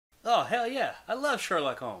Oh, hell yeah. I love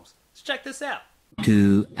Sherlock Holmes. Let's check this out.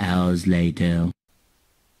 2 hours later.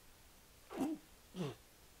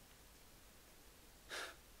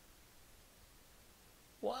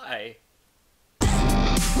 Why?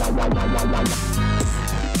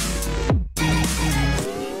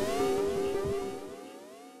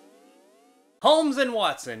 Holmes and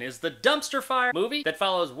Watson is the dumpster fire movie that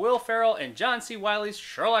follows Will Ferrell and John C. Reilly's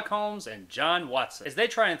Sherlock Holmes and John Watson as they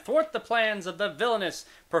try and thwart the plans of the villainous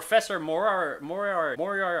Professor Moriarty.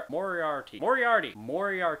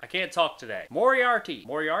 I can't talk today. Moriarty.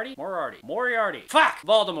 Fuck!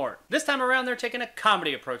 Voldemort. This time around, they're taking a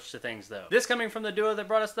comedy approach to things, though. This coming from the duo that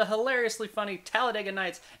brought us the hilariously funny Talladega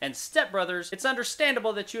Nights and Step Brothers, it's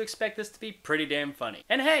understandable that you expect this to be pretty damn funny.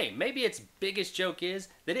 And hey, maybe its biggest joke is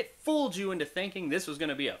that it fooled you into thinking this was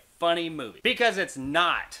gonna be a funny movie. Because it's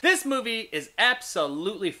not. This movie is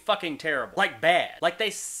absolutely fucking terrible. Like bad. Like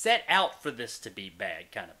they set out for this to be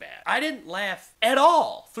bad, kind of bad. I didn't laugh at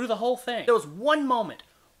all through the whole thing. There was one moment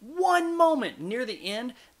near the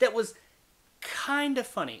end that was kind of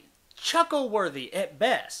funny. Chuckle-worthy at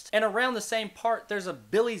best. And around the same part, there's a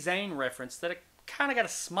Billy Zane reference that kind of got a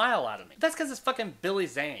smile out of me. That's because it's fucking Billy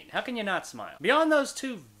Zane. How can you not smile? Beyond those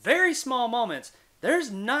two very small moments,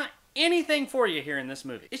 there's not anything for you here in this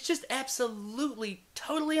movie. It's just absolutely,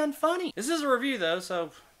 totally unfunny. This is a review though,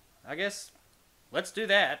 so I guess let's do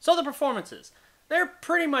that. So the performances. They're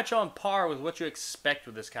pretty much on par with what you expect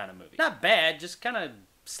with this kind of movie. Not bad, just kind of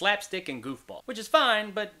slapstick and goofball. Which is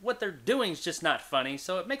fine, but what they're doing is just not funny,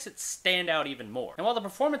 so it makes it stand out even more. And while the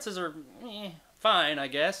performances are fine, I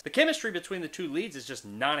guess, the chemistry between the two leads is just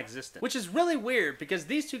non-existent. Which is really weird because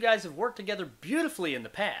these two guys have worked together beautifully in the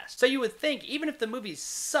past. So you would think even if the movie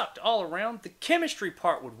sucked all around, the chemistry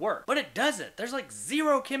part would work. But it doesn't. There's like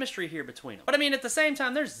zero chemistry here between them. But I mean, at the same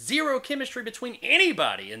time, there's zero chemistry between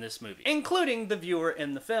anybody in this movie, including the viewer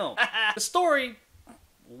in the film. The story,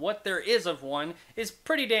 what there is of one, is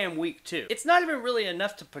pretty damn weak too. It's not even really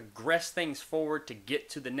enough to progress things forward to get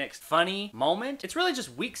to the next funny moment. It's really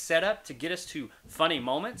just weak setup to get us to funny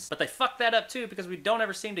moments, but they fuck that up too because we don't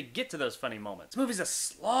ever seem to get to those funny moments. This movie's a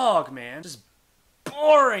slog, man. Just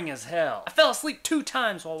boring as hell. I fell asleep 2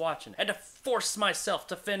 times while watching it. I had to force myself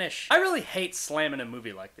to finish. I really hate slamming a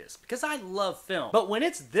movie like this because I love film, but when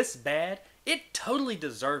it's this bad, it totally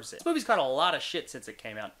deserves it. This movie's caught a lot of shit since it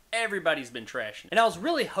came out. Everybody's been trashing it. And I was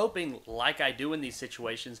really hoping, like I do in these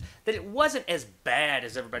situations, that it wasn't as bad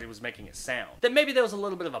as everybody was making it sound. That maybe there was a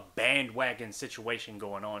little bit of a bandwagon situation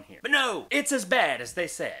going on here. But no, it's as bad as they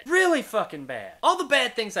said. Really fucking bad. All the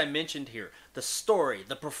bad things I mentioned here, the story,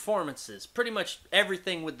 the performances, pretty much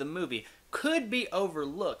everything with the movie, could be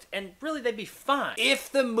overlooked, and really they'd be fine if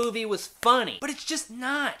the movie was funny. But it's just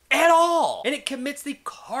not at all. And it commits the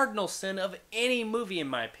cardinal sin of any movie, in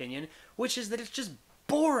my opinion, which is that it's just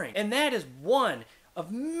boring. And that is one of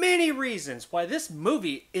many reasons why this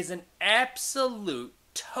movie is an absolute,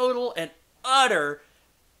 total, and utter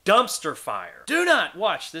dumpster fire. Do not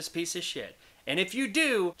watch this piece of shit. And if you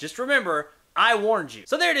do, just remember, I warned you.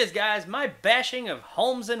 So there it is, guys, my bashing of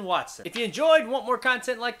Holmes and Watson. If you enjoyed and want more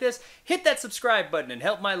content like this, hit that subscribe button and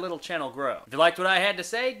help my little channel grow. If you liked what I had to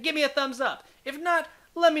say, give me a thumbs up. If not,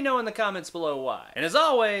 let me know in the comments below why. And as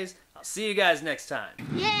always, I'll see you guys next time.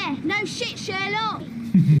 Yeah, no shit, Sherlock.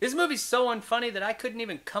 This movie's so unfunny that I couldn't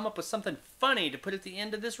even come up with something funny to put at the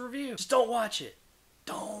end of this review. Just don't watch it.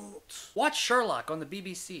 Don't. Watch Sherlock on the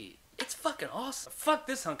BBC. It's fucking awesome. Fuck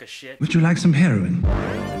this hunk of shit. Would you like some heroin?